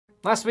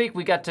Last week,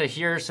 we got to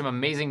hear some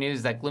amazing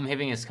news that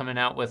Gloomhaven is coming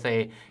out with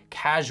a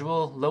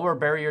casual, lower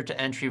barrier to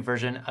entry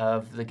version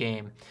of the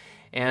game.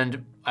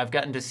 And I've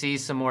gotten to see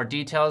some more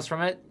details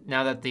from it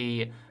now that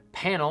the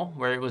panel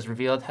where it was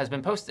revealed has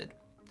been posted.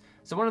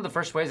 So one of the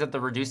first ways that they're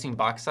reducing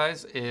box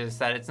size is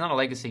that it's not a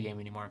legacy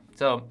game anymore.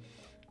 So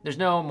there's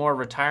no more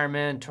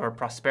retirement or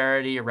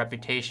prosperity or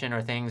reputation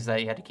or things that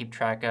you had to keep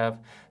track of.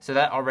 So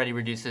that already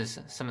reduces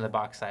some of the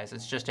box size.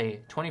 It's just a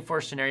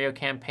 24 scenario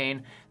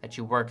campaign that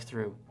you work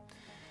through.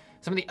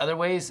 Some of the other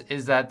ways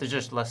is that there's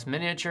just less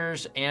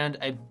miniatures, and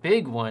a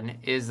big one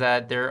is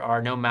that there are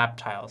no map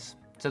tiles.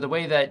 So the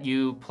way that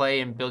you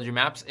play and build your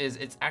maps is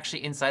it's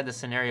actually inside the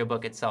scenario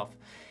book itself.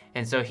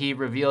 And so he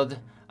revealed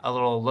a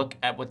little look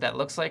at what that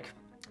looks like.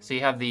 So you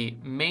have the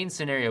main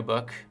scenario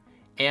book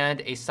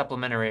and a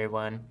supplementary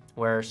one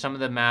where some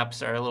of the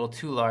maps are a little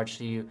too large,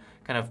 so you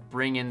kind of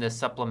bring in the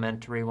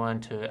supplementary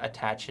one to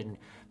attach and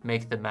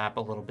make the map a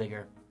little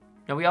bigger.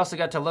 Now we also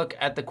got to look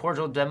at the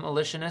Cordial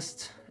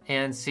Demolitionist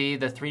and see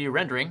the 3D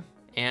rendering,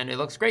 and it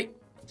looks great.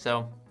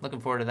 So looking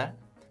forward to that.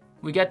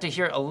 We got to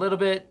hear a little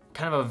bit,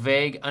 kind of a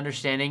vague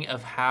understanding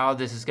of how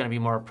this is going to be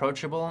more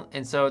approachable.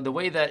 And so the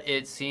way that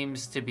it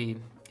seems to be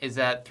is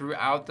that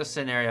throughout the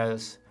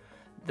scenarios,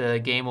 the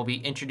game will be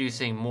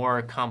introducing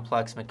more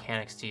complex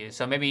mechanics to you.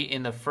 So maybe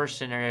in the first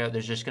scenario,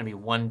 there's just going to be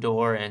one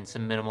door and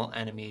some minimal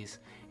enemies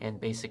and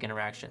basic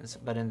interactions.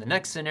 But in the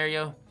next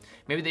scenario,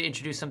 maybe they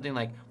introduce something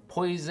like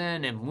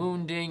poison and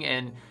wounding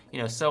and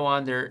so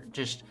on. They're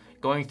just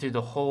going through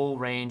the whole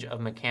range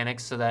of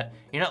mechanics so that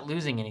you're not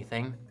losing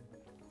anything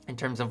in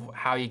terms of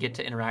how you get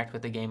to interact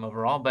with the game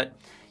overall, but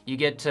you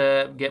get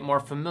to get more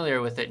familiar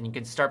with it and you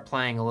can start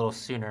playing a little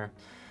sooner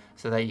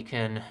so that you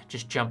can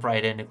just jump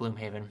right into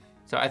Gloomhaven.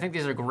 So I think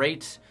these are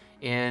great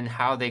in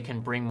how they can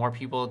bring more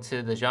people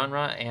to the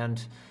genre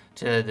and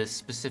to this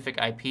specific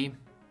IP.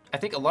 I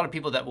think a lot of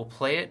people that will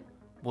play it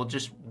will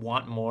just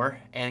want more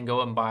and go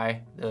and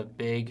buy the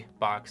big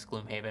box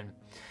Gloomhaven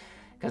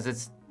because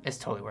it's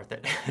totally worth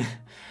it.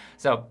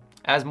 So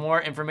as more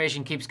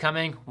information keeps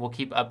coming, we'll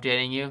keep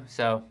updating you.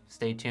 So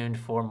stay tuned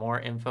for more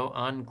info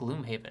on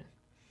Gloomhaven.